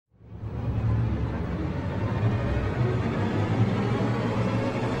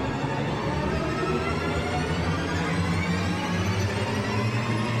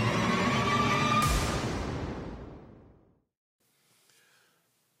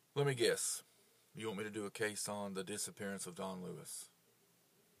Let me guess. You want me to do a case on the disappearance of Don Lewis?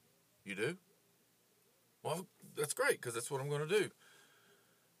 You do? Well, that's great because that's what I'm going to do.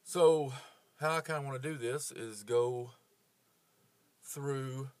 So, how I kind of want to do this is go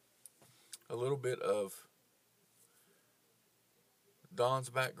through a little bit of Don's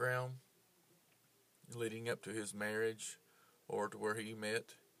background leading up to his marriage or to where he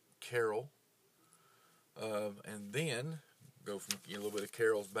met Carole, and then go from a little bit of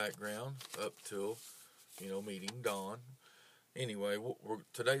Carole's background up till meeting Don. Anyway,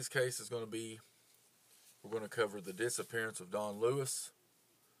 today's case is going to be we're going to cover the disappearance of Don Lewis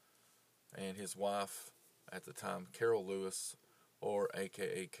and his wife at the time, Carole Lewis, or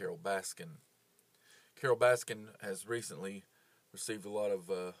AKA Carole Baskin. Carole Baskin has recently received a lot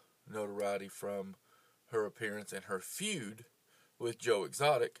of notoriety from her appearance and her feud with Joe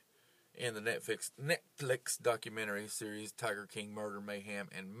Exotic in the Netflix documentary series Tiger King Murder, Mayhem,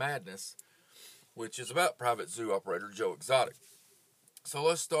 and Madness, which is about private zoo operator Joe Exotic. So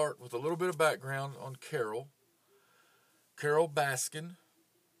let's start with a little bit of background on Carole. Carole Baskin.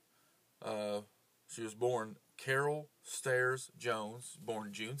 She was born Carole Stairs Jones,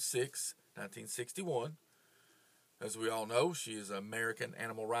 born June 6, 1961. As we all know, she is an American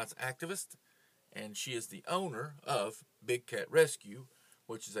animal rights activist, and she is the owner of Big Cat Rescue,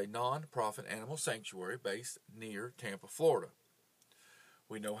 which is a non-profit animal sanctuary based near Tampa, Florida.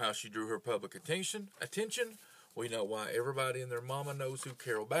 We know how she drew her public attention. We know why everybody and their mama knows who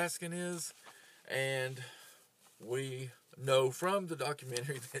Carole Baskin is. And we know from the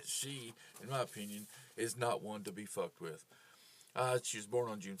documentary that she, in my opinion, is not one to be fucked with. She was born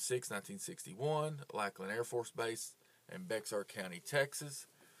on June 6, 1961, Lackland Air Force Base in Bexar County, Texas.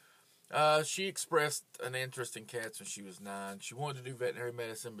 She expressed an interest in cats when she was 9. She wanted to do veterinary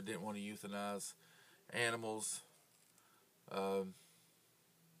medicine but didn't want to euthanize animals.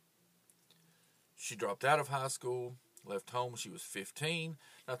 She dropped out of high school, left home when she was 15.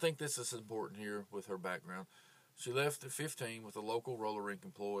 And I think this is important here with her background. She left at 15 with a local roller rink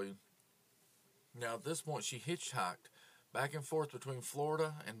employee. Now, at this point, she hitchhiked back and forth between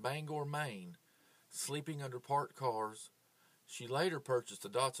Florida and Bangor, Maine, sleeping under parked cars. She later purchased a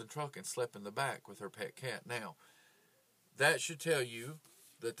Datsun truck and slept in the back with her pet cat. Now, that should tell you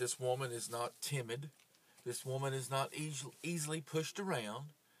that this woman is not timid. This woman is not easily pushed around.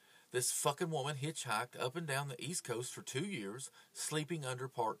 This fucking woman hitchhiked up and down the East Coast for 2 years, sleeping under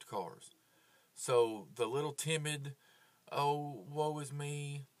parked cars. So the little timid, oh, woe is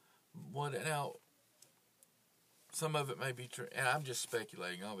me, what now? Some of it may be true, and I'm just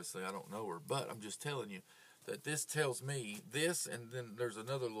speculating. Obviously, I don't know her, but I'm just telling you that this tells me this, and then there's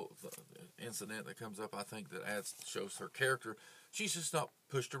another little incident that comes up. I think that shows her character. She's just not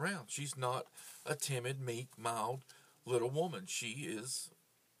pushed around. She's not a timid, meek, mild little woman. She is.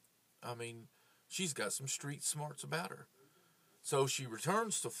 I mean, she's got some street smarts about her. So she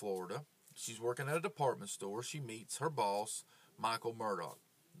returns to Florida. She's working at a department store. She meets her boss, Michael Murdoch.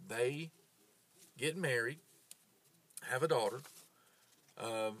 They get married, have a daughter.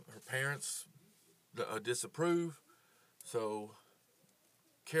 Her parents disapprove. So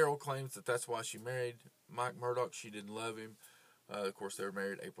Carole claims that that's why she married Mike Murdoch. She didn't love him. Of course, they were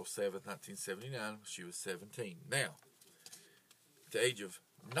married April 7th, 1979. She was 17. Now, at the age of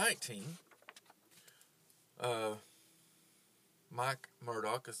 19, Mike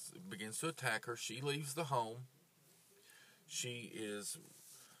Murdoch begins to attack her. She leaves the home. She is,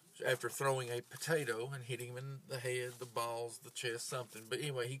 after throwing a potato and hitting him in the head, the balls, the chest, something. But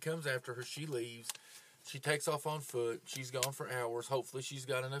anyway, he comes after her. She leaves. She takes off on foot. She's gone for hours. Hopefully she's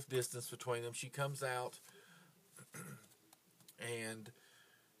got enough distance between them. She comes out, and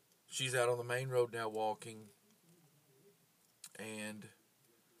she's out on the main road now walking, and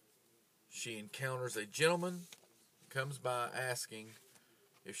she encounters a gentleman, comes by asking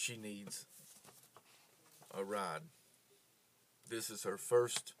if she needs a ride. This is her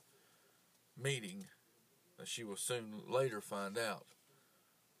first meeting, that she will soon later find out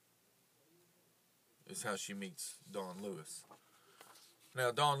is how she meets Don Lewis.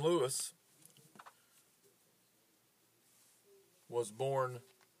 Now, Don Lewis was born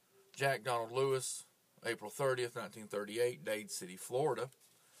Jack Donald Lewis, April 30th, 1938, Dade City, Florida.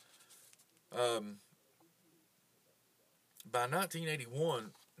 By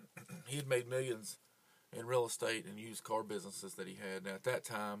 1981, he had made millions in real estate and used car businesses that he had. Now, at that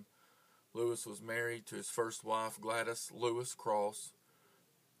time, Lewis was married to his first wife, Gladys Lewis Cross.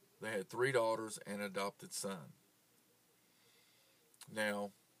 They had 3 daughters and an adopted son.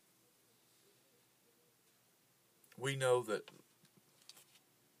 Now, we know that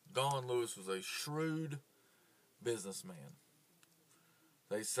Don Lewis was a shrewd businessman.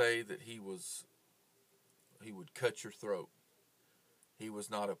 They say that he would cut your throat. He was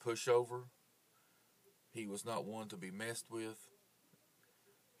not a pushover. He was not one to be messed with.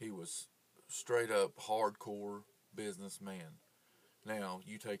 He was straight up hardcore businessman. Now,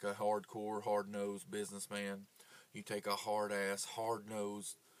 you take a hardcore, hard-nosed businessman, you take a hard-ass,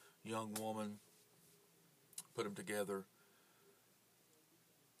 hard-nosed young woman, put them together.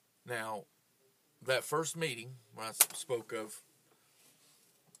 Now, that first meeting, when I spoke of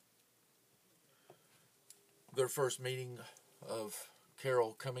their first meeting of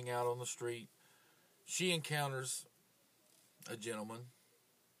Carole coming out on the street, she encounters a gentleman,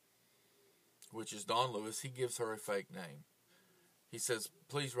 which is Don Lewis. He gives her a fake name. He says,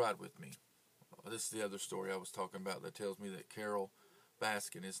 "Please ride with me." This is the other story I was talking about that tells me that Carole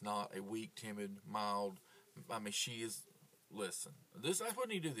Baskin is not a weak, timid, mild. I mean, she is. Listen, I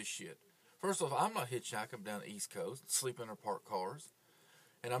wouldn't even do this shit. First of all, I'm not hitchhiking down the East Coast, sleeping in our parked cars,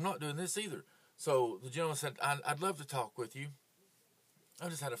 and I'm not doing this either. So the gentleman said, I'd love to talk with you. I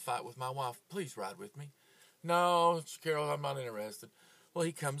just had a fight with my wife. Please ride with me." "No, Carole, I'm not interested." Well,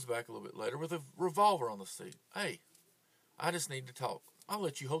 he comes back a little bit later with a revolver on the seat. "Hey, I just need to talk. I'll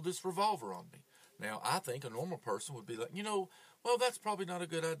let you hold this revolver on me." Now, I think a normal person would be like, well, that's probably not a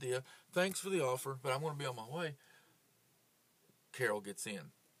good idea. Thanks for the offer, but I'm going to be on my way. Carole gets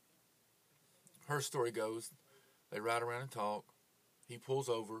in. Her story goes, they ride around and talk. He pulls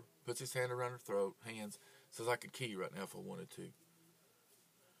over, puts his hand around her throat, says, "I could kill you right now if I wanted to."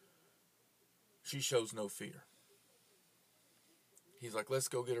 She shows no fear. He's like, "Let's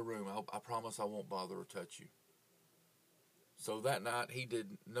go get a room. I promise I won't bother or touch you." So that night, he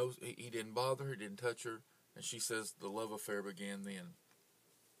didn't bother her, he didn't touch her, and she says the love affair began then.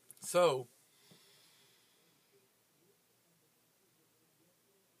 So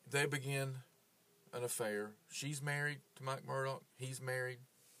they begin an affair. She's married to Mike Murdoch. He's married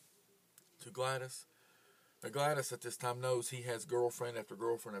to Gladys. Now, Gladys at this time knows he has girlfriend after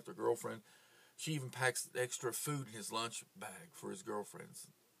girlfriend after girlfriend. She even packs extra food in his lunch bag for his girlfriends.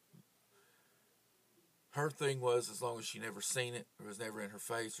 Her thing was, as long as she never seen it, or was never in her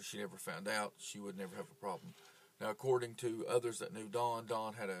face, or she never found out, she would never have a problem. Now, according to others that knew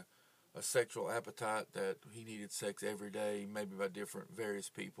Don had a sexual appetite that he needed sex every day, maybe by various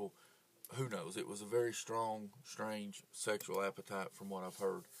people. Who knows? It was a very strong, strange sexual appetite from what I've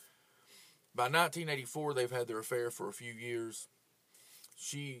heard. By 1984, they've had their affair for a few years.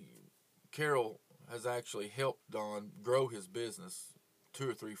 Carole has actually helped Don grow his business 2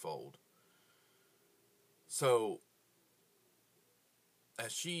 or 3-fold. So,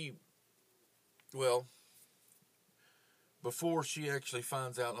 before she actually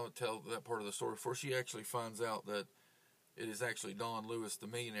finds out, I'll tell that part of the story, before she actually finds out that it is actually Don Lewis, the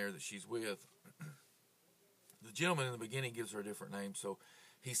millionaire that she's with, the gentleman in the beginning gives her a different name, so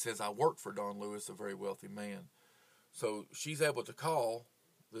he says, "I work for Don Lewis, a very wealthy man." So she's able to call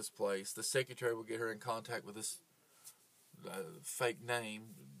this place. The secretary will get her in contact with this fake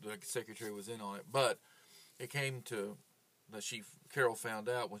name. The secretary was in on it, but it came to that Carole found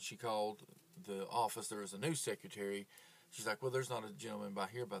out when she called the office there was a new secretary. She's like, "Well, there's not a gentleman by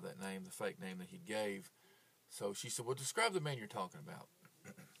here by that name," the fake name that he gave. So she said, "Well, describe the man you're talking about."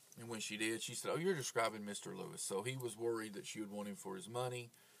 And when she did, she said, "Oh, you're describing Mr. Lewis." So he was worried that she would want him for his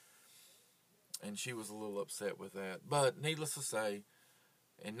money, and she was a little upset with that. But needless to say,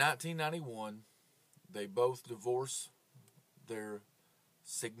 in 1991, they both divorce their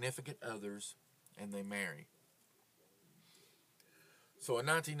significant others, and they marry. So in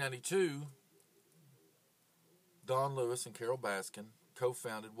 1992, Don Lewis and Carole Baskin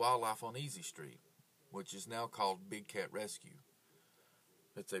co-founded Wildlife on Easy Street, which is now called Big Cat Rescue.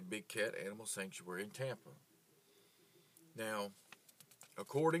 It's a big cat animal sanctuary in Tampa. Now,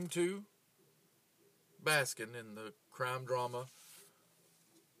 according to Baskin in the crime drama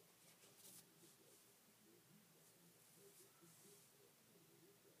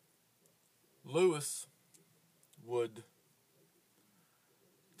Lewis would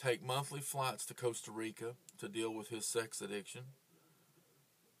take monthly flights to Costa Rica to deal with his sex addiction.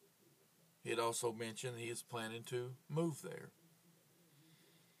 He had also mentioned he is planning to move there.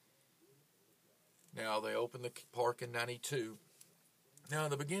 Now, they opened the park in 92. Now,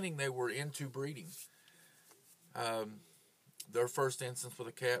 in the beginning, they were into breeding. Their first instance with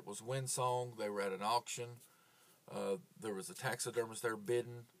a cat was Windsong. They were at an auction. There was a taxidermist there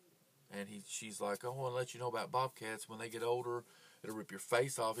bidding. And she's like, "Oh, I want to let you know about bobcats. When they get older, it'll rip your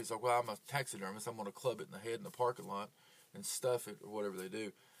face off." He's like, "Well, I'm a taxidermist. I'm going to club it in the head in the parking lot and stuff it," or whatever they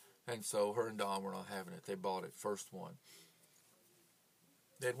do. And so her and Don were not having it. They bought it, first one.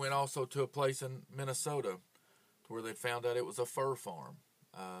 They went also to a place in Minnesota where they found out it was a fur farm.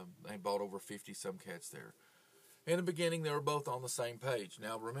 They bought over 50-some cats there. In the beginning, they were both on the same page.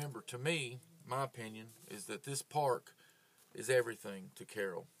 Now, remember, to me, my opinion is that this park is everything to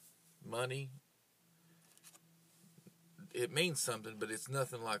Carole. Money, it means something, but it's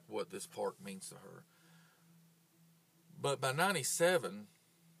nothing like what this park means to her. But by 97,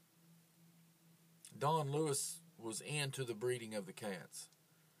 Don Lewis was into the breeding of the cats.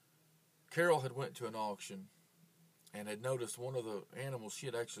 Carole had went to an auction and had noticed one of the animals she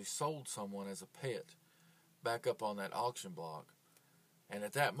had actually sold someone as a pet back up on that auction block. And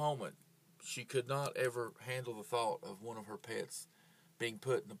at that moment, she could not ever handle the thought of one of her pets being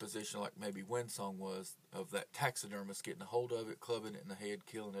put in a position like maybe Winsong was, of that taxidermist getting a hold of it, clubbing it in the head,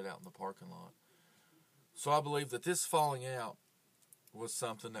 killing it out in the parking lot. So I believe that this falling out was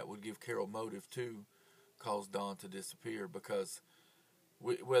something that would give Carole motive to cause Don to disappear, because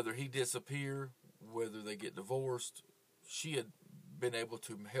whether he disappear, whether they get divorced, she had been able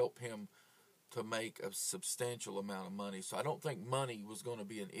to help him to make a substantial amount of money. So I don't think money was going to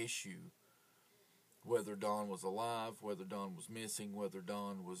be an issue, whether Don was alive, whether Don was missing, whether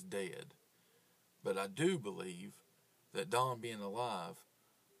Don was dead. But I do believe that Don being alive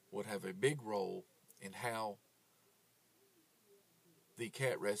would have a big role in how the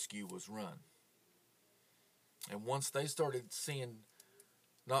cat rescue was run. And once they started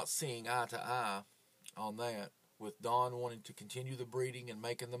not seeing eye to eye on that, with Don wanting to continue the breeding and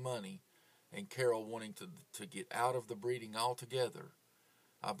making the money, and Carole wanting to get out of the breeding altogether,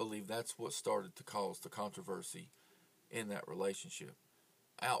 I believe that's what started to cause the controversy in that relationship.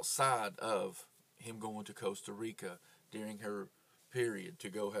 Outside of him going to Costa Rica during her period to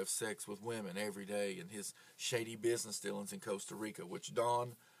go have sex with women every day, and his shady business dealings in Costa Rica, which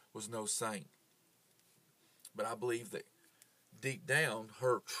Don was no saint. But I believe that deep down,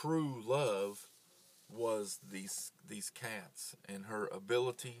 her true love was these cats, and her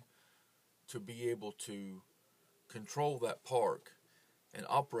ability to be able to control that park and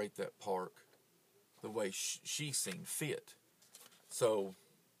operate that park the way she seen fit. So,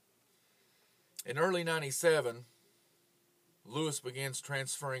 in early 97, Lewis begins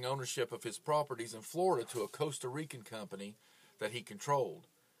transferring ownership of his properties in Florida to a Costa Rican company that he controlled.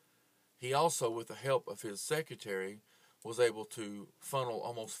 He also, with the help of his secretary, was able to funnel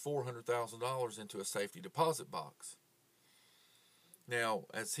almost $400,000 into a safety deposit box. Now,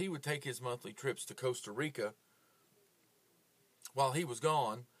 as he would take his monthly trips to Costa Rica, while he was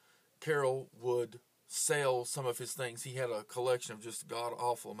gone, Carole would sell some of his things. He had a collection of just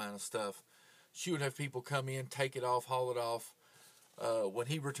god-awful amount of stuff. She would have people come in, take it off, haul it off. When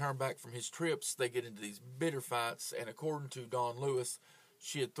he returned back from his trips, they get into these bitter fights, and according to Don Lewis,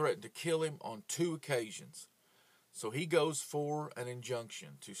 she had threatened to kill him on 2 occasions. So he goes for an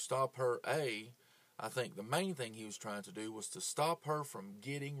injunction to stop her. I think the main thing he was trying to do was to stop her from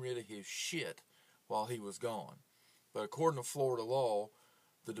getting rid of his shit while he was gone. But according to Florida law,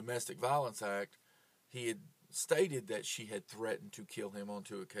 the Domestic Violence Act, he had stated that she had threatened to kill him on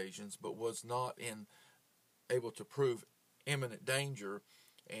 2 occasions, but was not able to prove imminent danger,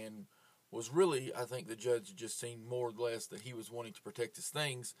 and was really, I think the judge just seen more or less that he was wanting to protect his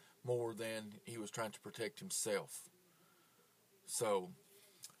things more than he was trying to protect himself. So,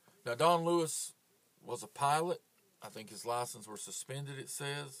 now Don Lewis was a pilot. I think his license was suspended, it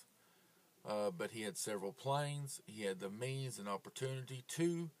says. But he had several planes. He had the means and opportunity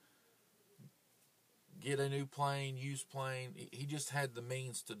to get a new plane, used plane. He just had the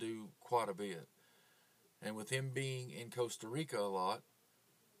means to do quite a bit. And with him being in Costa Rica a lot,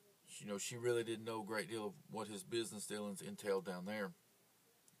 she really didn't know a great deal of what his business dealings entailed down there.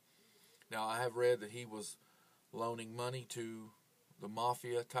 Now, I have read that he was loaning money to the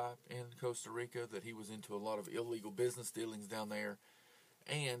mafia type in Costa Rica, that he was into a lot of illegal business dealings down there,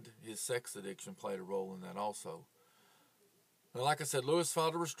 and his sex addiction played a role in that also. Now, like I said, Lewis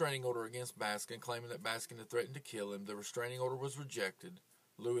filed a restraining order against Baskin, claiming that Baskin had threatened to kill him. The restraining order was rejected.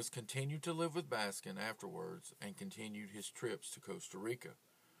 Lewis continued to live with Baskin afterwards and continued his trips to Costa Rica.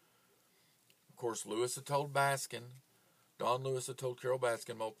 Of course, Don Lewis had told Carole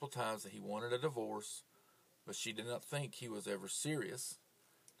Baskin multiple times that he wanted a divorce, but she did not think he was ever serious.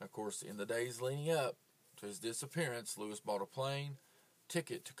 Now, of course, in the days leading up to his disappearance, Lewis bought a plane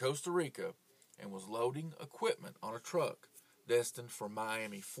ticket to Costa Rica and was loading equipment on a truck destined for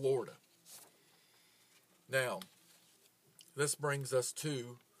Miami, Florida. Now, this brings us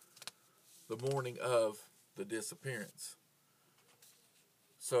to the morning of the disappearance.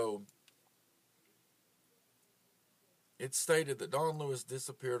 So, it's stated that Don Lewis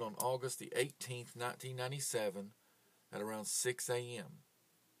disappeared on August the 18th, 1997 at around 6 a.m.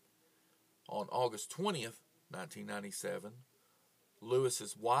 On August 20th, 1997,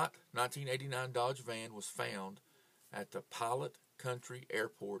 Lewis's white 1989 Dodge van was found at the Pilot Country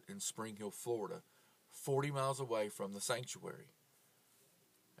Airport in Spring Hill, Florida, 40 miles away from the sanctuary.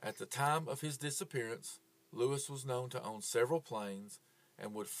 At the time of his disappearance, Lewis was known to own several planes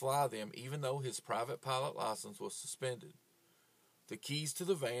and would fly them even though his private pilot license was suspended. The keys to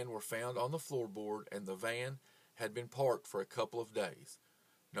the van were found on the floorboard, and the van had been parked for a couple of days.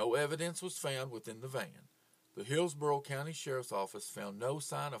 No evidence was found within the van. The Hillsborough County Sheriff's Office found no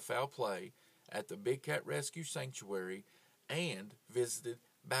sign of foul play at the Big Cat Rescue Sanctuary and visited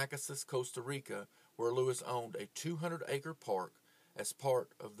Bacchus, Costa Rica, where Lewis owned a 200-acre park as part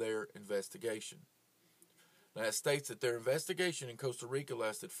of their investigation. Now, it states that their investigation in Costa Rica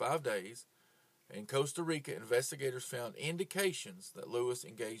lasted 5 days. In Costa Rica, investigators found indications that Lewis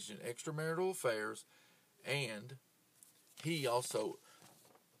engaged in extramarital affairs, and he also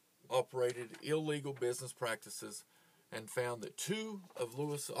operated illegal business practices, and found that 2 of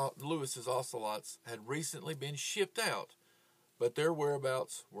Lewis's ocelots had recently been shipped out, but their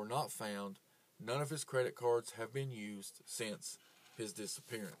whereabouts were not found. None of his credit cards have been used since his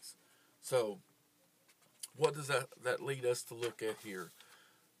disappearance. So, what does that lead us to look at here?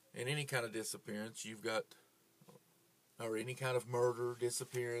 In any kind of disappearance, you've got, or any kind of murder,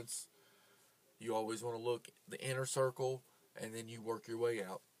 disappearance, you always want to look the inner circle, and then you work your way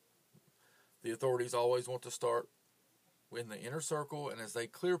out. The authorities always want to start in the inner circle, and as they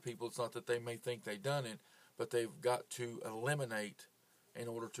clear people, it's not that they may think they've done it, but they've got to eliminate in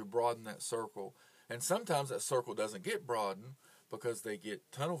order to broaden that circle. And sometimes that circle doesn't get broadened because they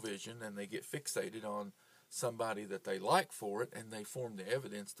get tunnel vision and they get fixated on somebody that they like for it, and they form the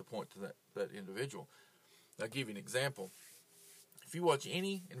evidence to point to that individual. I'll give you an example. If you watch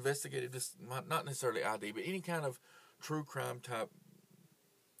any investigative, not necessarily ID, but any kind of true crime type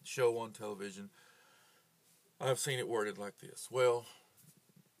show on television, I've seen it worded like this. Well,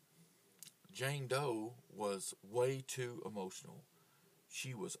 Jane Doe was way too emotional.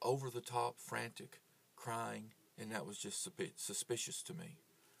 She was over the top, frantic, crying, and that was just suspicious to me.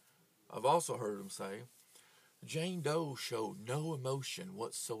 I've also heard them say, Jane Doe showed no emotion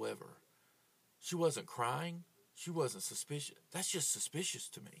whatsoever. She wasn't crying. She wasn't suspicious. That's just suspicious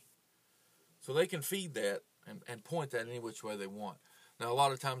to me. So they can feed that and point that any which way they want. Now, a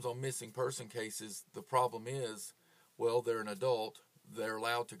lot of times on missing person cases, the problem is, well, they're an adult. They're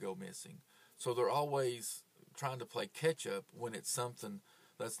allowed to go missing. So they're always trying to play catch up when it's something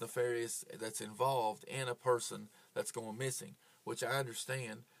that's nefarious, that's involved in a person that's going missing, which I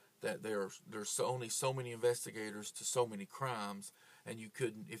understand that there's only so many investigators to so many crimes, and you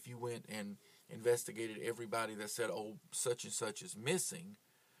couldn't, if you went and investigated everybody that said, oh, such and such is missing,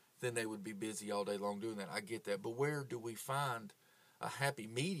 then they would be busy all day long doing that. I get that. But where do we find a happy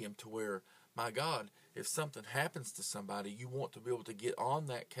medium to where, my God, if something happens to somebody, you want to be able to get on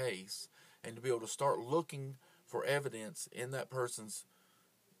that case and to be able to start looking for evidence in that person's,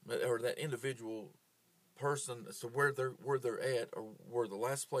 or that individual person, as to where they're at, or where the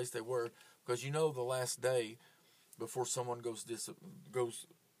last place they were, because you know the last day before someone goes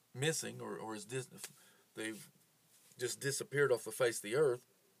missing, or they've just disappeared off the face of the earth,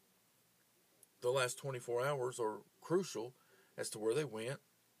 the last 24 hours are crucial as to where they went,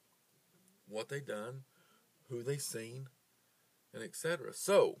 what they done, who they seen, and etc.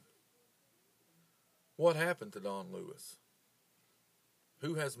 So, what happened to Don Lewis?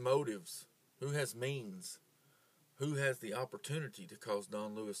 Who has motives? Who has means? Who has the opportunity to cause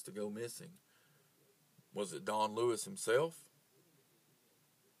Don Lewis to go missing? Was it Don Lewis himself?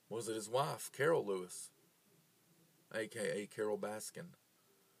 Was it his wife, Carole Lewis, a.k.a. Carole Baskin?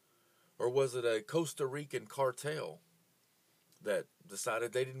 Or was it a Costa Rican cartel that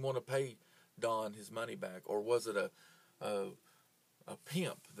decided they didn't want to pay Don his money back? Or was it a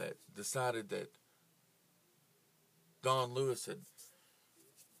pimp that decided that Don Lewis had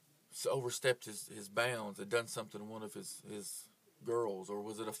overstepped his bounds, had done something to one of his girls? Or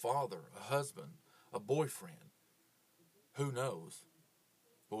was it a father, a husband, a boyfriend? Who knows?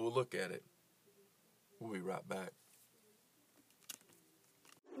 But we'll look at it. We'll be right back.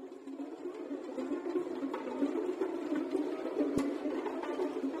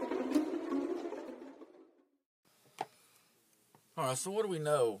 Alright, so what do we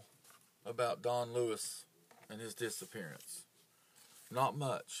know about Don Lewis and his disappearance? Not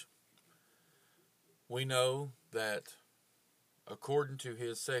much. We know that, according to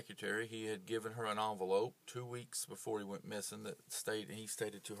his secretary, he had given her an envelope 2 weeks before he went missing that he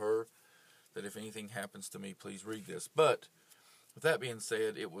stated to her that if anything happens to me, please read this. But with that being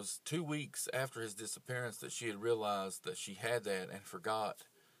said, it was 2 weeks after his disappearance that she had realized that she had that and forgot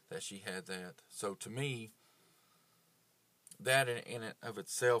that she had that. So to me, that in and of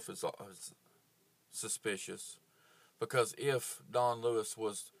itself is suspicious, because if Don Lewis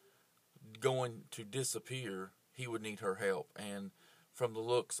was going to disappear, he would need her help. And from the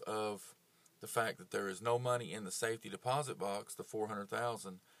looks of the fact that there is no money in the safety deposit box, the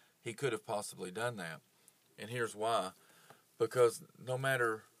 $400,000, he could have possibly done that. And here's why: because no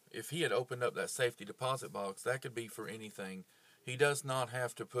matter if he had opened up that safety deposit box, that could be for anything. He does not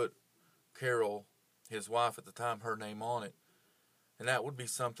have to put Carole, his wife at the time, her name on it. And that would be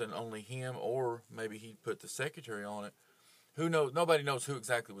something only him, or maybe he'd put the secretary on it. Who knows? Nobody knows who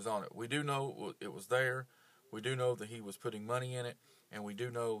exactly was on it. We do know it was there. We do know that he was putting money in it. And we do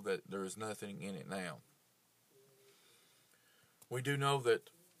know that there is nothing in it now. We do know that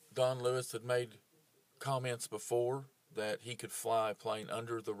Don Lewis had made comments before that he could fly a plane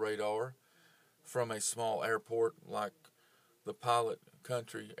under the radar from a small airport like the Pilot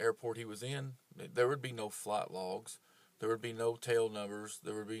Country airport he was in. There would be no flight logs. There would be no tail numbers.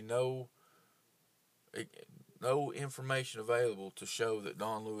 There would be no information available to show that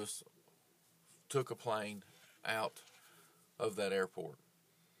Don Lewis took a plane out of that airport.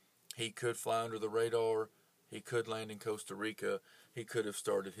 He could fly under the radar. He could land in Costa Rica. He could have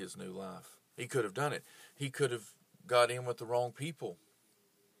started his new life. He could have done it. He could have got in with the wrong people.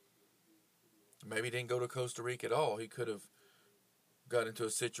 Maybe he didn't go to Costa Rica at all. He could have got into a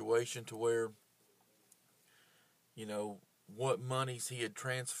situation to where, what monies he had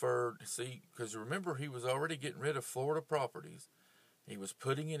transferred. See, because remember, he was already getting rid of Florida properties. He was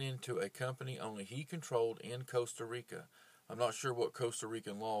putting it into a company only he controlled in Costa Rica. I'm not sure what Costa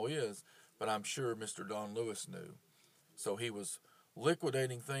Rican law is, but I'm sure Mr. Don Lewis knew. So he was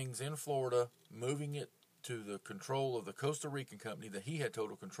liquidating things in Florida, moving it to the control of the Costa Rican company that he had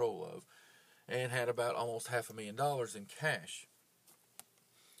total control of, and had about almost $500,000 in cash.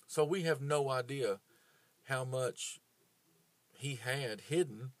 So we have no idea how much he had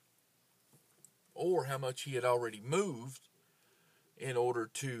hidden or how much he had already moved in order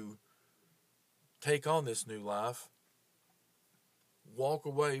to take on this new life, walk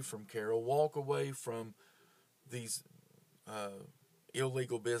away from Carole, walk away from these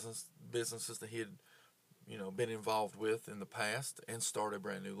illegal businesses that he had been involved with in the past, and start a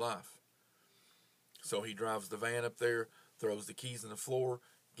brand new life. So he drives the van up there, throws the keys in the floor,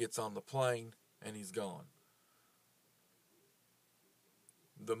 gets on the plane, and he's gone.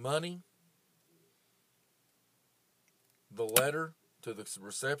 The money, the letter to the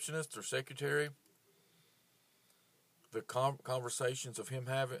receptionist or secretary, the conversations of him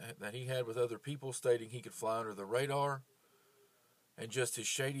that he had with other people stating he could fly under the radar, and just his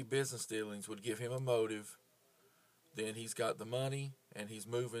shady business dealings would give him a motive. Then he's got the money, and he's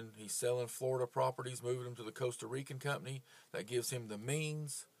selling Florida properties, moving them to the Costa Rican company. That gives him the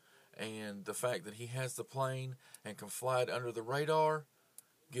means, and the fact that he has the plane and can fly it under the radar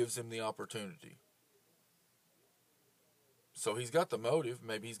gives him the opportunity. So he's got the motive.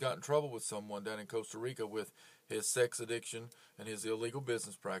 Maybe he's got in trouble with someone down in Costa Rica with his sex addiction and his illegal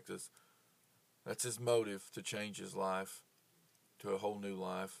business practice. That's his motive to change his life to a whole new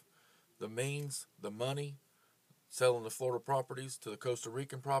life. The means, the money, selling the Florida properties to the Costa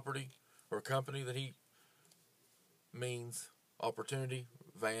Rican property or company that he means, opportunity,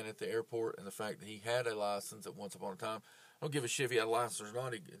 van at the airport, and the fact that he had a license at once upon a time. I don't give a shit if he had a license or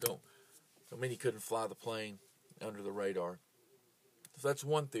not. Don't mean he couldn't fly the plane under the radar. So that's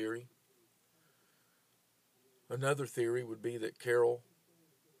one theory. Another theory would be that Carole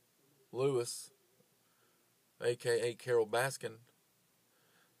Lewis, a.k.a. Carole Baskin,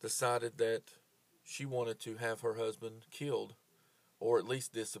 decided that she wanted to have her husband killed, or at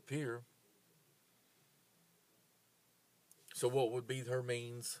least disappear. So what would be her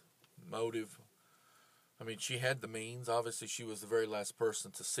means, motive? I mean, she had the means. Obviously, she was the very last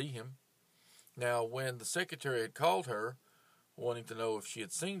person to see him. Now, when the secretary had called her, wanting to know if she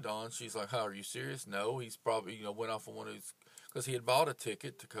had seen Don, she's like, "How, are you serious?" No, he's probably, went off on one of his, because he had bought a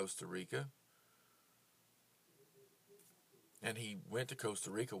ticket to Costa Rica. And he went to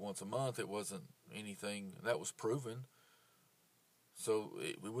Costa Rica once a month. It wasn't anything that was proven. So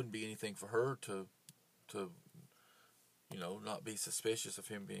it wouldn't be anything for her to not be suspicious of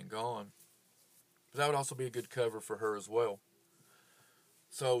him being gone. But that would also be a good cover for her as well.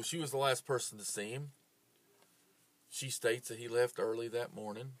 So she was the last person to see him. She states that he left early that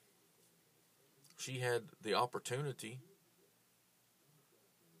morning. She had the opportunity.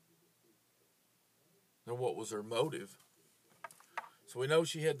 Now, what was her motive? So we know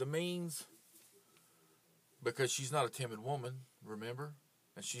she had the means because she's not a timid woman, remember?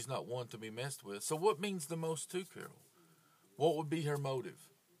 And she's not one to be messed with. So what means the most to Carole? What would be her motive?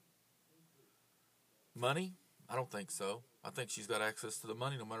 Money? I don't think so. I think she's got access to the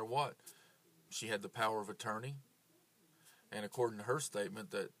money no matter what. She had the power of attorney. And according to her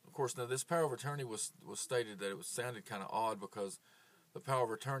statement, that, of course, now this power of attorney was stated that it sounded kind of odd because the power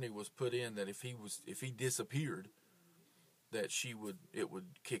of attorney was put in that if he disappeared, that it would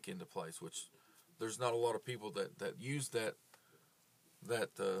kick into place. Which there's not a lot of people that use that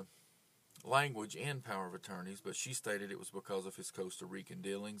language in power of attorneys, but she stated it was because of his Costa Rican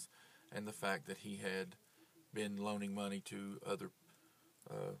dealings and the fact that he had been loaning money to other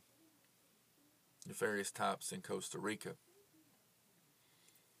nefarious types in Costa Rica.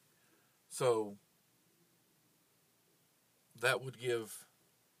 So that would give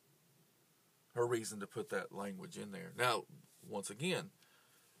her reason to put that language in there. Now, once again,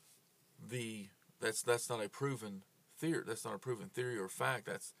 that's not a proven theory. That's not a proven theory or fact.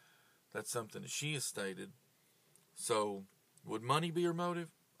 That's something that she has stated. So, would money be her motive?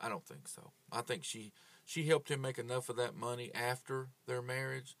 I don't think so. I think she helped him make enough of that money after their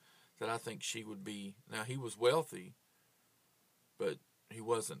marriage that I think she would be. Now, he was wealthy, but he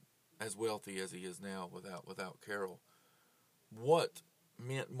wasn't as wealthy as he is now without Carole. What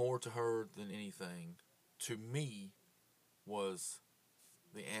meant more to her than anything, to me, was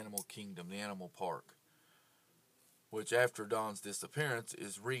the animal kingdom, the animal park, which after Don's disappearance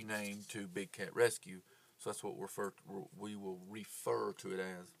is renamed to Big Cat Rescue. So that's what we will refer to it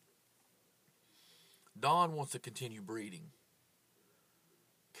as. Don wants to continue breeding.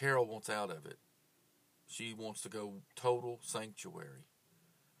 Carole wants out of it. She wants to go total sanctuary.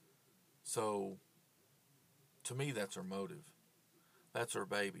 So, to me, that's her motive. That's her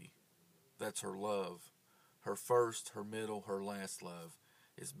baby. That's her love. Her first, her middle, her last love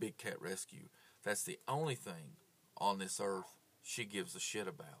is Big Cat Rescue. That's the only thing on this earth she gives a shit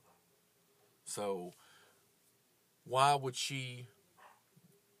about. So, why would she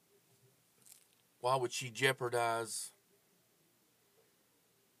jeopardize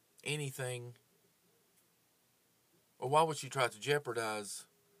anything, or why would she try to jeopardize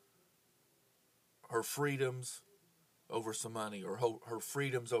her freedoms over some money, or her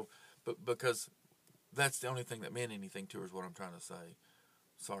freedoms over, but because that's the only thing that meant anything to her is what I'm trying to say.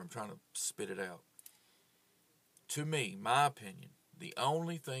 Sorry, I'm trying to spit it out. To me, my opinion, the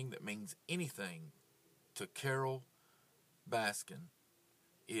only thing that means anything to Carole Baskin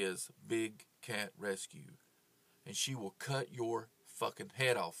is Big Cat Rescue. And she will cut your fucking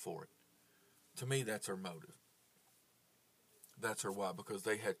head off for it. To me, that's her motive. That's her why. Because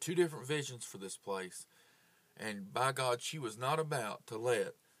they had two different visions for this place. And by God, she was not about to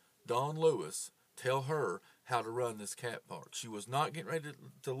let Don Lewis tell her how to run this cat park. She was not getting ready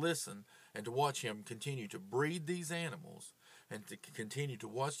to listen and to watch him continue to breed these animals and to continue to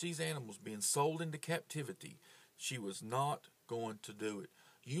watch these animals being sold into captivity. She was not going to do it.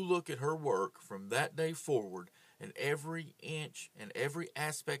 You look at her work from that day forward, and every inch and every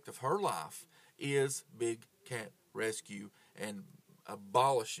aspect of her life is Big Cat Rescue and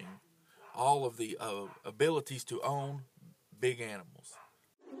abolishing all of the abilities to own big animals.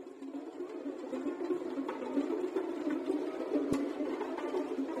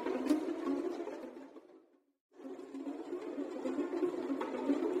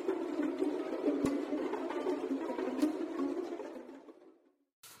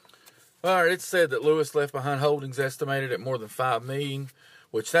 All right, it's said that Lewis left behind holdings estimated at more than $5 million,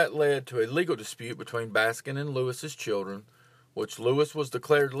 which that led to a legal dispute between Baskin and Lewis's children, which Lewis was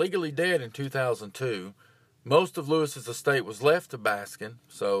declared legally dead in 2002. Most of Lewis's estate was left to Baskin,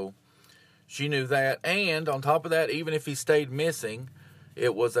 so she knew that. And on top of that, even if he stayed missing,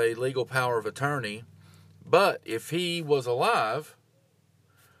 it was a legal power of attorney. But if he was alive,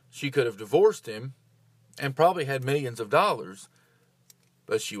 she could have divorced him and probably had millions of dollars.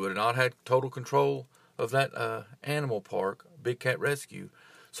 But she would have not had total control of that animal park, Big Cat Rescue.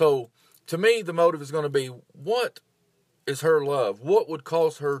 So, to me, the motive is going to be, what is her love? What would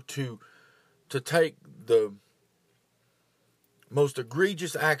cause her to take the most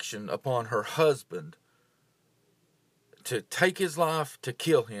egregious action upon her husband, to take his life, to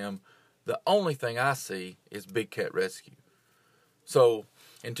kill him? The only thing I see is Big Cat Rescue. So,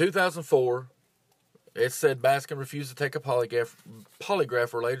 in 2004... it said Baskin refused to take a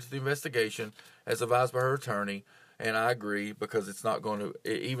polygraph related to the investigation as advised by her attorney, and I agree, because it's not going to,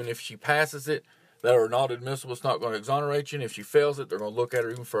 even if she passes it, that are not admissible, it's not going to exonerate you, and if she fails it, they're going to look at her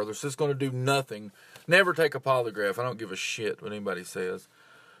even further. So it's going to do nothing. Never take a polygraph. I don't give a shit what anybody says.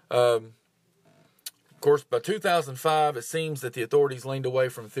 Of course, by 2005, it seems that the authorities leaned away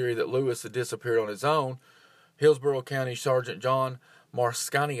from the theory that Lewis had disappeared on his own. Hillsborough County Sergeant John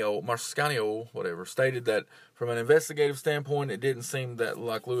Marscanio, whatever, stated that from an investigative standpoint, it didn't seem that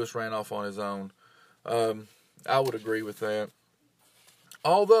like Lewis ran off on his own. I would agree with that.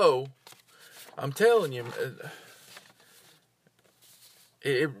 Although, I'm telling you,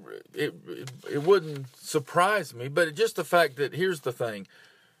 it wouldn't surprise me, but just the fact that, here's the thing,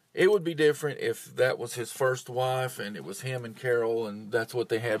 it would be different if that was his first wife and it was him and Carole and that's what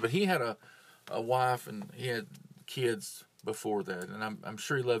they had. But he had a wife and he had kids before that, and I'm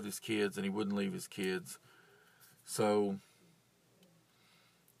sure he loved his kids and he wouldn't leave his kids. So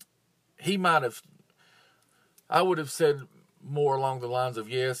he might have, I would have said more along the lines of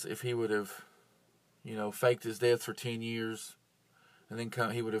yes, if he would have, faked his death for 10 years and then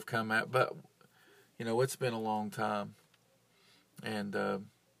he would have come out. But, it's been a long time. And,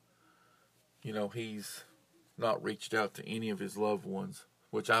 he's not reached out to any of his loved ones,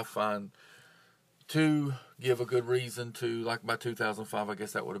 which I find to give a good reason to, like by 2005, I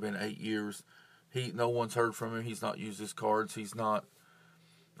guess that would have been 8 years. No one's heard from him. He's not used his cards.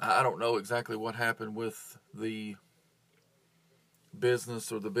 I don't know exactly what happened with the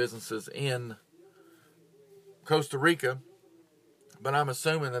business or the businesses in Costa Rica, but I'm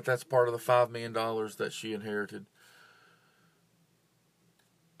assuming that that's part of the $5 million that she inherited.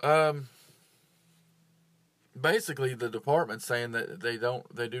 Basically, the department's saying that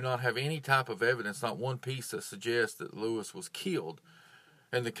they do not have any type of evidence, not one piece that suggests that Lewis was killed.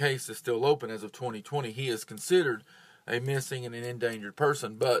 And the case is still open as of 2020. He is considered a missing and an endangered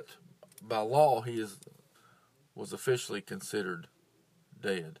person, but by law, was officially considered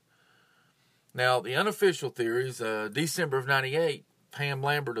dead. Now, the unofficial theories, December of 98, Pam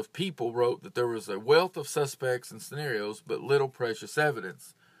Lambert of People wrote that there was a wealth of suspects and scenarios, but little precious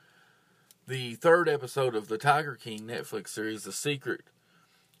evidence. The third episode of the Tiger King Netflix series, The Secret,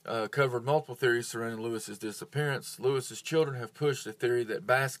 covered multiple theories surrounding Lewis's disappearance. Lewis's children have pushed the theory that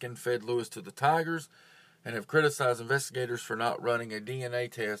Baskin fed Lewis to the tigers and have criticized investigators for not running a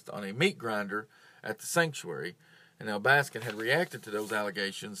DNA test on a meat grinder at the sanctuary. And now Baskin had reacted to those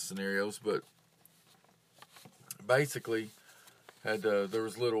allegations, scenarios, but basically there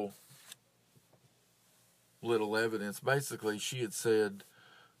was little evidence. Basically, she had said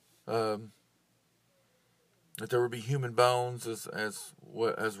that there would be human bones as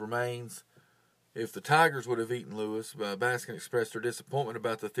remains. If the tigers would have eaten Lewis, Baskin expressed her disappointment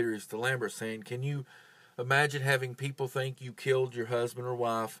about the theories to Lambert, saying, "Can you imagine having people think you killed your husband or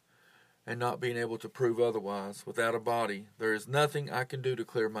wife and not being able to prove otherwise? Without a body, there is nothing I can do to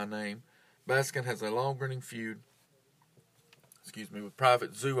clear my name." Baskin has a long-running feud with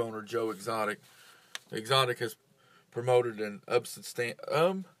private zoo owner Joe Exotic. The Exotic has promoted an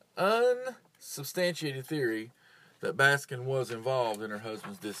unsubstantiated theory that Baskin was involved in her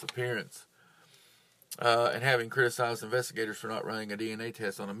husband's disappearance, and having criticized investigators for not running a DNA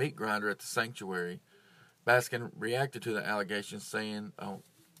test on a meat grinder at the sanctuary. Baskin reacted to the allegations, saying, "Oh,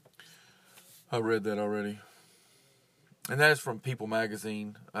 I read that already." And that is from People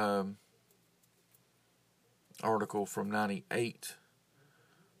magazine, article from 98.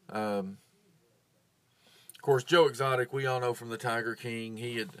 Of course, Joe Exotic, we all know from the Tiger King,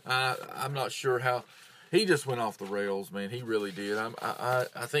 I'm not sure how, he just went off the rails, man. He really did. I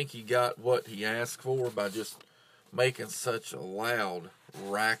think he got what he asked for by just making such a loud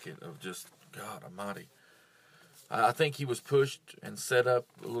racket of just, God almighty. I think he was pushed and set up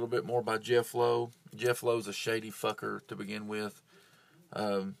a little bit more by Jeff Lowe. Jeff Lowe's a shady fucker to begin with.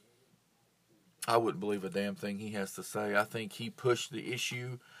 I wouldn't believe a damn thing he has to say. I think he pushed the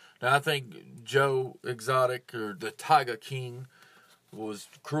issue. Now, I think Joe Exotic, or the Tiger King, was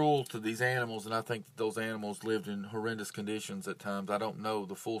cruel to these animals, and I think that those animals lived in horrendous conditions at times. I don't know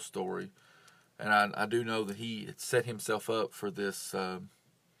the full story, and I do know that he had set himself up for this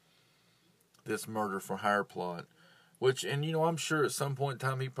this murder for hire plot. Which, and I'm sure at some point in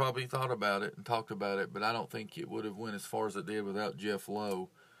time he probably thought about it and talked about it, but I don't think it would have went as far as it did without Jeff Lowe.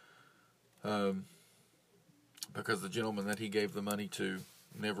 Because the gentleman that he gave the money to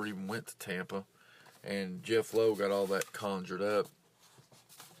never even went to Tampa, and Jeff Lowe got all that conjured up.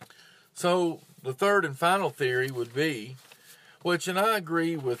 So the third and final theory would be, and I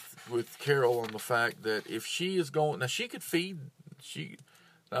agree with Carole on the fact that if she is going, now she could feed,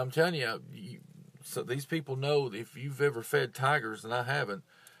 I'm telling you, so these people know that if you've ever fed tigers, and I haven't,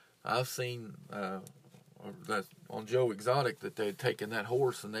 I've seen that on Joe Exotic that they'd taken that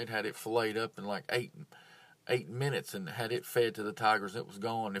horse and they'd had it filleted up in like eight minutes and had it fed to the tigers and it was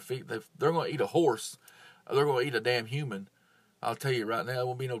gone. If they're going to eat a horse, they're going to eat a damn human. I'll tell you right now, there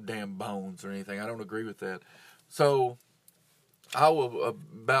won't be no damn bones or anything. I don't agree with that. So I will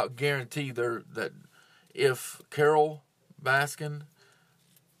about guarantee that if Carole Baskin,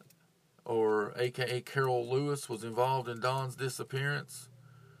 or a.k.a. Carole Lewis, was involved in Don's disappearance,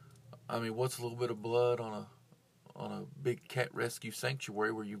 I mean, what's a little bit of blood on a big cat rescue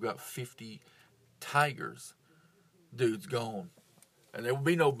sanctuary where you've got 50 tigers. Dude's gone. And there will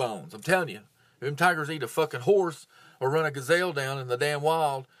be no bones. I'm telling you. If them tigers eat a fucking horse or run a gazelle down in the damn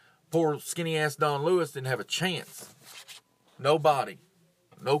wild, poor skinny ass Don Lewis didn't have a chance. No body.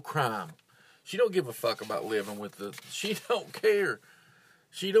 No crime. She don't give a fuck about living with the... She don't care.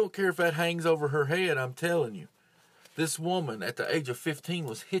 She don't care if that hangs over her head, I'm telling you. This woman, at the age of 15,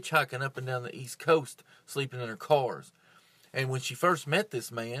 was hitchhiking up and down the East Coast, sleeping in her cars. And when she first met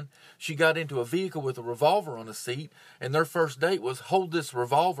this man, she got into a vehicle with a revolver on the seat, and their first date was, hold this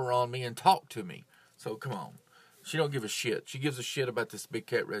revolver on me and talk to me. So, come on. She don't give a shit. She gives a shit about this big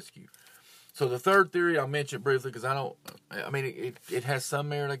cat rescue. So, the third theory I'll mention briefly, because it has some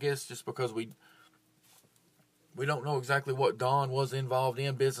merit, I guess, just because we don't know exactly what Don was involved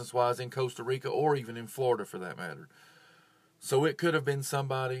in business-wise in Costa Rica or even in Florida, for that matter. So, it could have been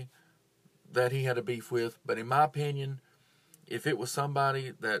somebody that he had a beef with, but in my opinion... If it was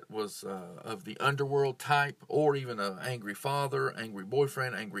somebody that was of the underworld type, or even an angry father, angry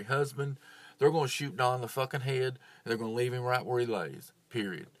boyfriend, angry husband, they're going to shoot Don in the fucking head, and they're going to leave him right where he lays,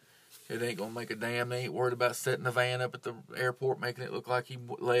 period. It ain't going to make a damn. They ain't worried about setting the van up at the airport, making it look like he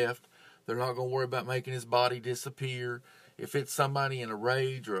left. They're not going to worry about making his body disappear. If it's somebody in a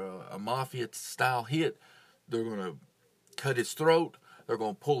rage or a mafia-style hit, they're going to cut his throat. They're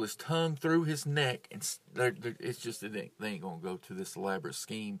going to pull his tongue through his neck, and it's just they ain't going to go to this elaborate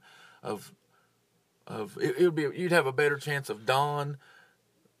scheme of you'd have a better chance of Don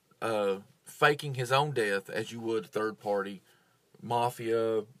faking his own death as you would third party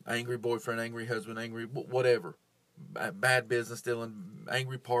mafia, angry boyfriend, angry husband, angry whatever, bad business dealing,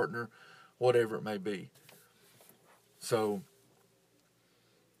 angry partner, whatever it may be. So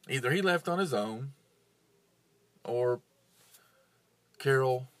either he left on his own, or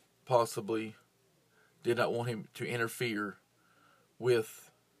Carole possibly did not want him to interfere with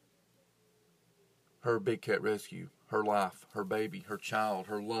her big cat rescue, her life, her baby, her child,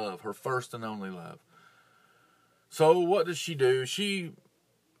 her love, her first and only love. So what does she do? She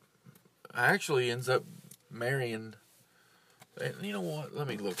actually ends up marrying... And you know what? Let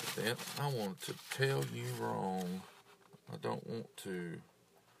me look at that. I want to tell you wrong. I don't want to...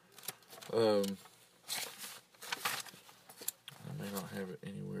 I may not have it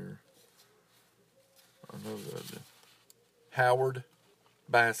anywhere. I know that I do. Howard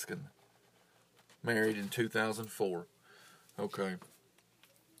Baskin. Married in 2004. Okay.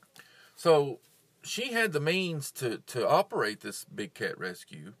 So, she had the means to operate this big cat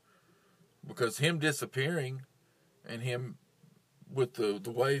rescue. Because him disappearing and him, with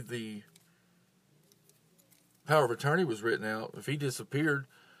the way the power of attorney was written out, if he disappeared,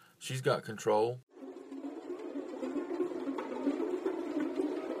 she's got control.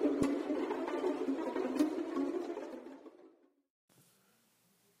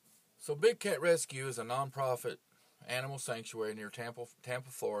 So Big Cat Rescue is a nonprofit animal sanctuary near Tampa,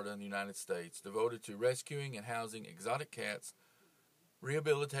 Florida in the United States, devoted to rescuing and housing exotic cats,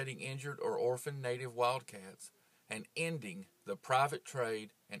 rehabilitating injured or orphaned native wild cats, and ending the private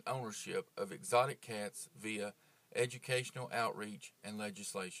trade and ownership of exotic cats via educational outreach and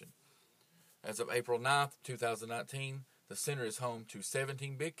legislation. As of April 9th, 2019, the center is home to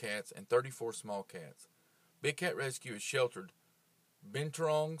 17 big cats and 34 small cats. Big Cat Rescue is sheltered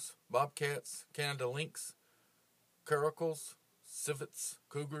binturongs, bobcats, Canada lynx, caracals, civets,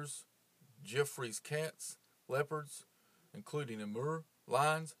 cougars, Jeffrey's cats, leopards, including emur,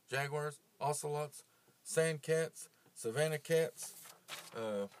 lions, jaguars, ocelots, sand cats, savannah cats,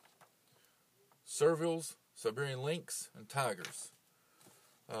 servals, Siberian lynx, and tigers.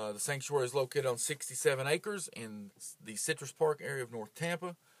 The sanctuary is located on 67 acres in the Citrus Park area of North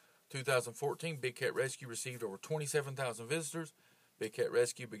Tampa. 2014, Big Cat Rescue received over 27,000 visitors. Big Cat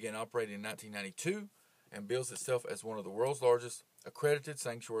Rescue began operating in 1992 and bills itself as one of the world's largest accredited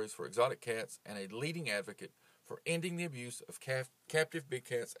sanctuaries for exotic cats and a leading advocate for ending the abuse of captive big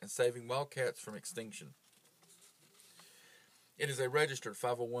cats and saving wild cats from extinction. It is a registered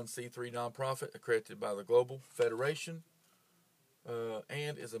 501c3 nonprofit accredited by the Global Federation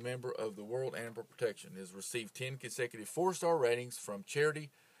and is a member of the World Animal Protection. It has received 10 consecutive 4-star ratings from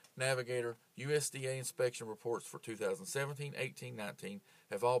Charity Navigator. USDA inspection reports for 2017, 18, 19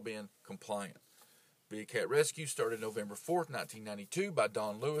 have all been compliant. Big Cat Rescue started November 4th, 1992 by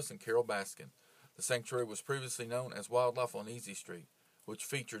Don Lewis and Carole Baskin. The sanctuary was previously known as Wildlife on Easy Street, which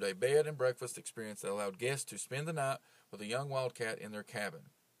featured a bed and breakfast experience that allowed guests to spend the night with a young wildcat in their cabin.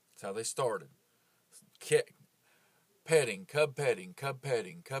 That's how they started. Petting, cub petting, cub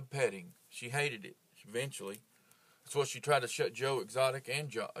petting, cub petting. She hated it, eventually. That's what she tried to shut Joe Exotic and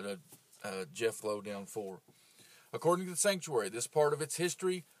Jeff Lowe down for. According to the sanctuary, this part of its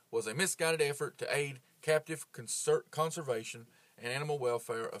history was a misguided effort to aid captive conservation and animal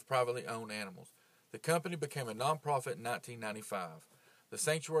welfare of privately owned animals. The company became a nonprofit in 1995. The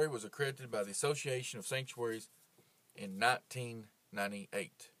sanctuary was accredited by the Association of Sanctuaries in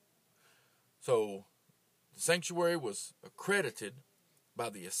 1998. So, the sanctuary was accredited by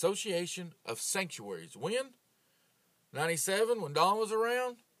the Association of Sanctuaries. When? 97, when Don was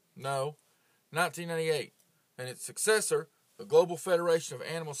around? No, 1998. And its successor, the Global Federation of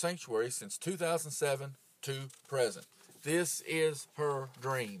Animal Sanctuaries, since 2007 to present. This is her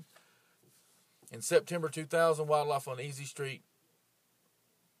dream. In September 2000, Wildlife on Easy Street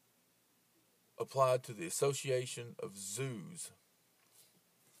applied to the Association of Zoos.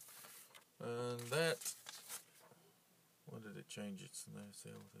 And that, when did it change its name?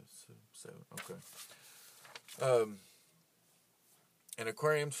 7, okay. And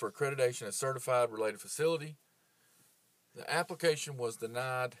aquariums for accreditation as certified related facility. The application was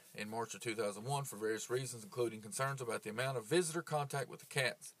denied in March of 2001 for various reasons, including concerns about the amount of visitor contact with the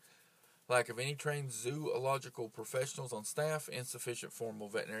cats, lack of any trained zoological professionals on staff, insufficient formal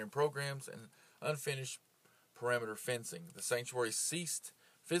veterinarian programs, and unfinished perimeter fencing. The sanctuary ceased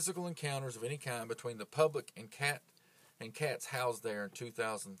physical encounters of any kind between the public and cats housed there in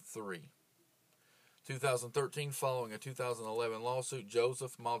 2003. 2013, following a 2011 lawsuit,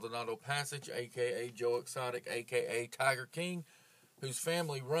 Joseph Maldonado Passage, a.k.a. Joe Exotic, a.k.a. Tiger King, whose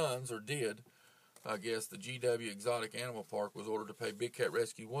family runs, or did, I guess, the GW Exotic Animal Park, was ordered to pay Big Cat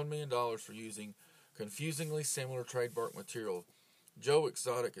Rescue $1 million for using confusingly similar trademark material. Joe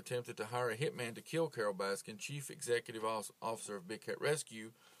Exotic attempted to hire a hitman to kill Carole Baskin, Chief Executive Officer of Big Cat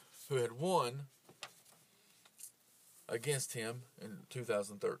Rescue, who had won against him in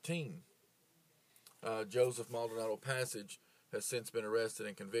 2013. Joseph Maldonado Passage has since been arrested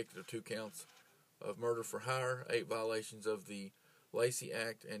and convicted of 2 counts of murder for hire, 8 violations of the Lacey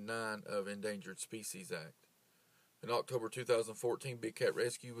Act, and 9 of Endangered Species Act. In October 2014, Big Cat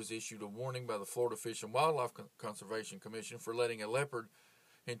Rescue was issued a warning by the Florida Fish and Wildlife Conservation Commission for letting a leopard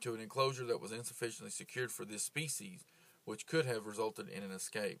into an enclosure that was insufficiently secured for this species, which could have resulted in an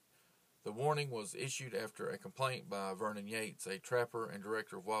escape. The warning was issued after a complaint by Vernon Yates, a trapper and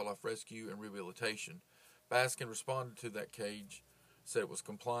director of wildlife rescue and rehabilitation. Baskin responded to that cage, said it was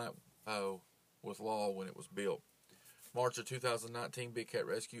compliant with law when it was built. March of 2019, Big Cat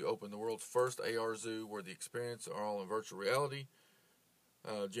Rescue opened the world's first AR zoo where the experiences are all in virtual reality.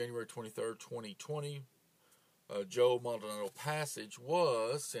 January 23rd, 2020, Joe Maldonado Passage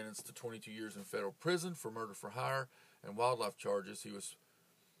was sentenced to 22 years in federal prison for murder for hire and wildlife charges. He was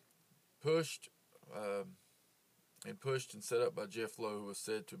pushed and set up by Jeff Lowe, who was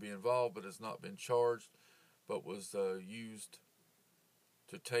said to be involved but has not been charged, but was used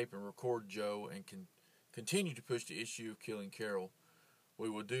to tape and record Joe and continue to push the issue of killing Carole. We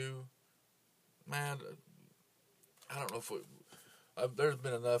will do, man, I don't know if there's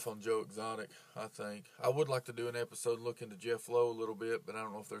been enough on Joe Exotic, I think. I would like to do an episode looking into Jeff Lowe a little bit, but I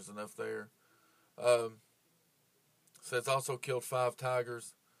don't know if there's enough there. So it's also killed 5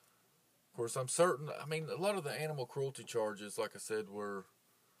 tigers. Of course, I'm certain, I mean, a lot of the animal cruelty charges, like I said, were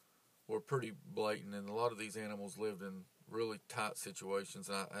pretty blatant, and a lot of these animals lived in really tight situations,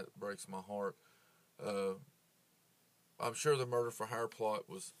 and it breaks my heart. I'm sure the murder for hire plot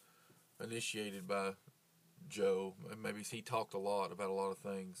was initiated by Joe, and maybe he talked a lot about a lot of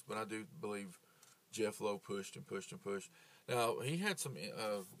things, but I do believe Jeff Lowe pushed and pushed and pushed. Now, he had some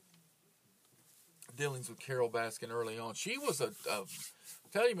dealings with Carole Baskin early on. She was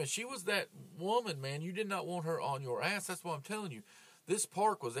tell you, man, she was that woman, man. You did not want her on your ass. That's what I'm telling you. This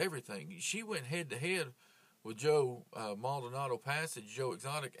park was everything. She went head to head with Joe Maldonado Passage, Joe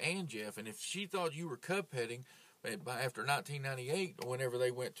Exotic, and Jeff. And if she thought you were cub petting after 1998, whenever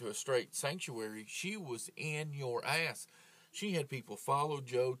they went to a straight sanctuary, she was in your ass. She had people follow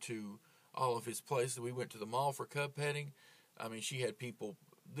Joe to all of his places. We went to the mall for cub petting. I mean, she had people.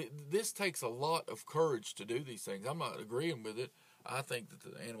 This takes a lot of courage to do these things. I'm not agreeing with it. I think that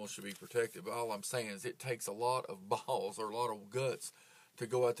the animals should be protected, but all I'm saying is it takes a lot of balls or a lot of guts to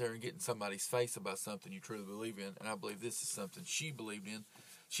go out there and get in somebody's face about something you truly believe in, and I believe this is something she believed in.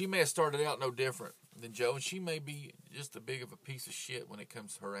 She may have started out no different than Joe, and she may be just as big of a piece of shit when it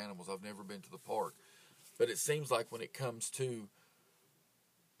comes to her animals. I've never been to the park, but it seems like when it comes to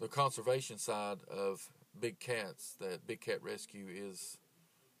the conservation side of big cats, that Big Cat Rescue is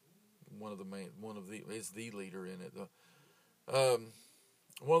is the leader in it.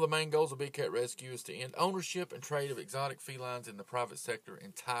 One of the main goals of Big Cat Rescue is to end ownership and trade of exotic felines in the private sector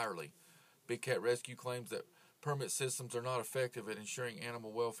entirely. Big Cat Rescue claims that permit systems are not effective at ensuring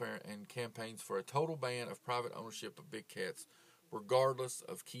animal welfare and campaigns for a total ban of private ownership of big cats, regardless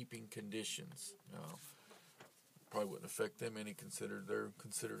of keeping conditions. Probably wouldn't affect them any. They're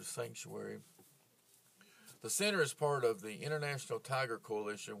considered a sanctuary. The center is part of the International Tiger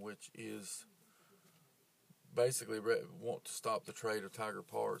Coalition, which is basically want to stop the trade of tiger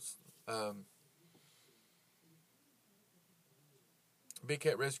parts. Big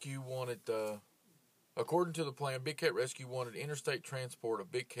Cat Rescue wanted, according to the plan, Big Cat Rescue wanted interstate transport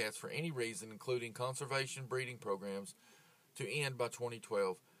of big cats for any reason, including conservation breeding programs, to end by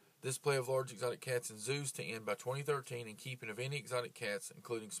 2012. Display of large exotic cats in zoos to end by 2013, and keeping of any exotic cats,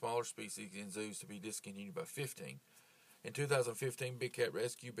 including smaller species, in zoos to be discontinued by 2015. In 2015, Big Cat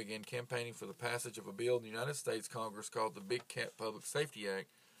Rescue began campaigning for the passage of a bill in the United States Congress called the Big Cat Public Safety Act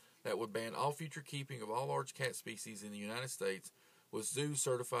that would ban all future keeping of all large cat species in the United States, with zoos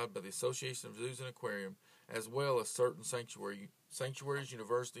certified by the Association of Zoos and Aquarium, as well as certain sanctuaries,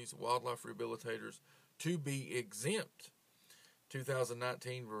 universities, wildlife rehabilitators, to be exempt.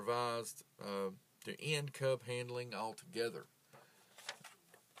 2019 revised to end cub handling altogether.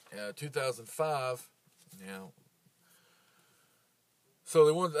 2005, now, so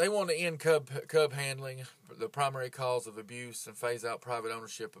they want to end cub handling, the primary cause of abuse, and phase out private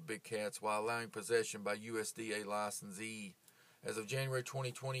ownership of big cats while allowing possession by USDA licensee. As of January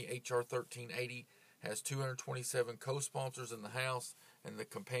 2020, H.R. 1380 has 227 co-sponsors in the House, and the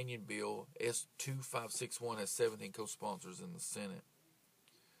companion bill, S2561, has 17 co-sponsors in the Senate.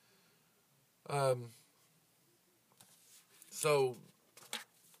 So,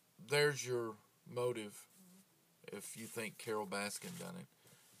 there's your motive, if you think Carole Baskin done it,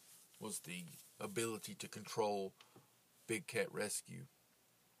 was the ability to control Big Cat Rescue.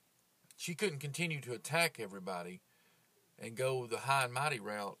 She couldn't continue to attack everybody and go the high and mighty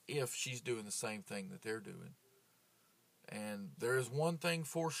route if she's doing the same thing that they're doing. And there is one thing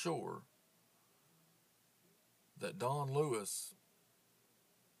for sure, that Don Lewis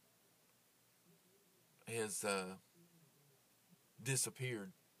has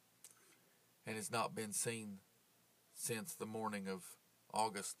disappeared and has not been seen since the morning of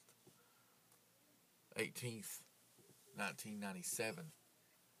August 18th, 1997.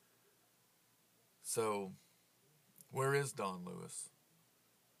 So, where is Don Lewis?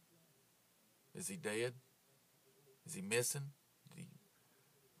 Is he dead? Is he missing? Did he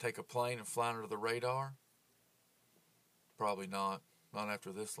take a plane and fly under the radar? Probably not. Not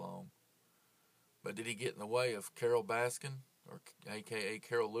after this long. But did he get in the way of Carole Baskin, or a.k.a.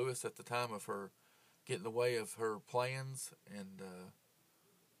 Carole Lewis, at the time of her, get in the way of her plans and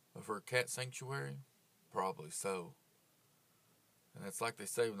of her cat sanctuary? Probably so. And it's like they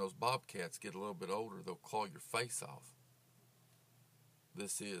say, when those bobcats get a little bit older, they'll claw your face off.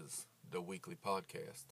 This is the Weekly Podcast.